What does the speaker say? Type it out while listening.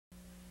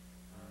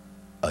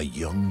A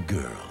young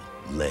girl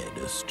led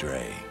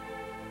astray.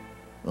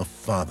 A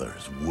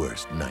father's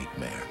worst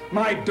nightmare.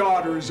 My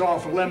daughter is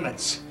off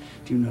limits.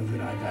 Do you know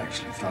that I've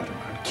actually thought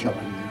about killing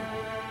you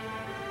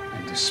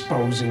and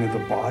disposing of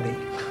the body?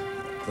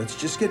 Let's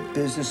just get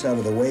business out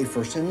of the way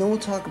first, and then we'll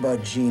talk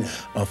about Gino.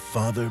 A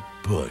father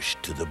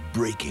pushed to the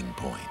breaking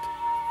point.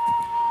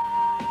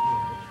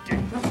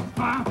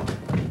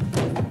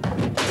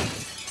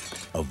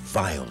 A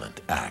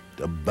violent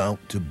act about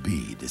to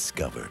be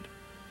discovered.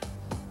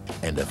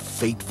 And a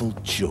fateful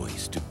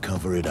choice to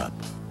cover it up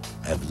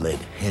have led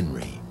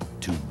Henry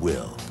to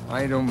Will.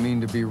 I don't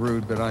mean to be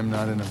rude, but I'm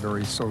not in a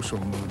very social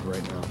mood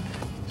right now.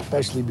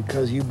 Especially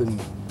because you've been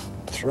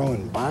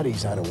throwing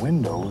bodies out of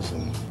windows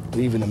and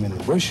leaving them in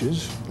the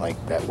bushes, like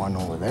that one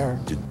over there.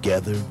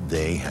 Together,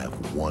 they have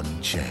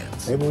one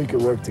chance. Maybe we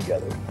could work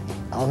together.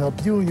 I'll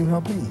help you and you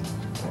help me.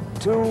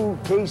 2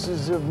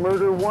 cases of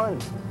murder, 1.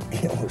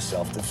 It was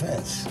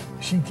self-defense.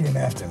 She came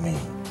after me.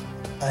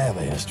 I have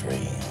a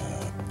history,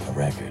 a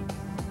record.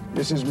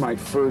 This is my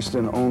first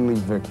and only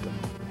victim.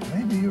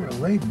 Maybe you're a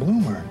late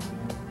bloomer.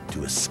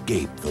 To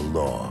escape the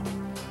law.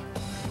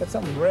 Got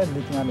something red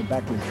leaking out the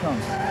back of your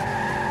trunk.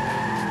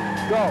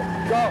 Go.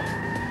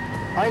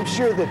 I'm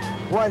sure that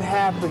what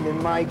happened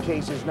in my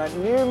case is not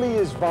nearly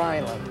as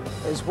violent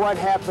as what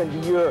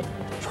happened to your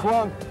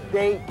trunk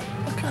date.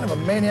 What kind of a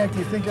maniac do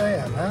you think I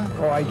am, huh?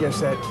 Oh, I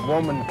guess that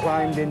woman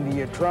climbed into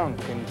your trunk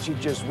and she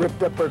just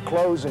ripped up her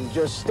clothes and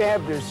just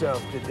stabbed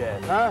herself to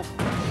death, huh?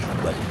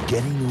 But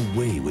getting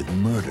away with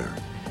murder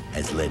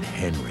has led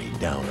Henry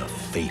down a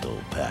fatal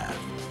path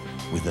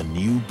with a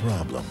new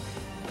problem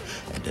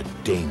and a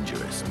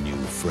dangerous new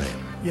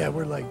friend. Yeah,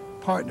 we're like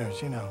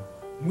partners, you know.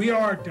 We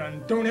are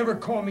done. Don't ever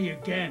call me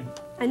again.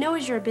 I know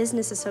he's your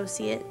business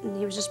associate, and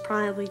he was just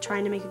probably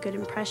trying to make a good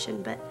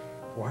impression, but...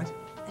 What?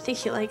 I think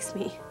he likes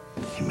me.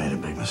 You made a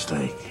big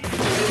mistake.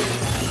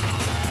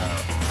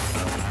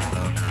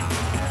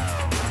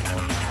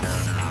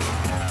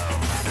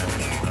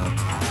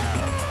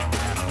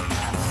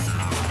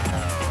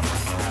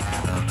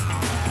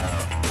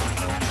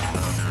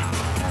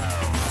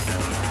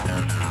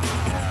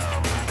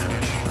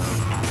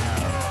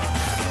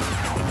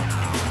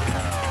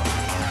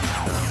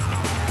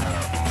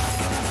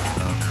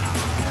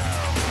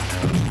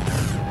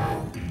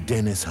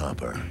 Dennis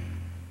Hopper,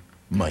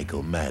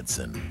 Michael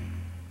Madsen,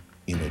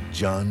 in a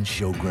John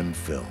Sjogren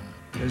film.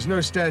 There's no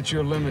statute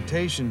of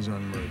limitations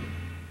on murder.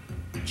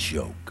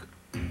 Choke.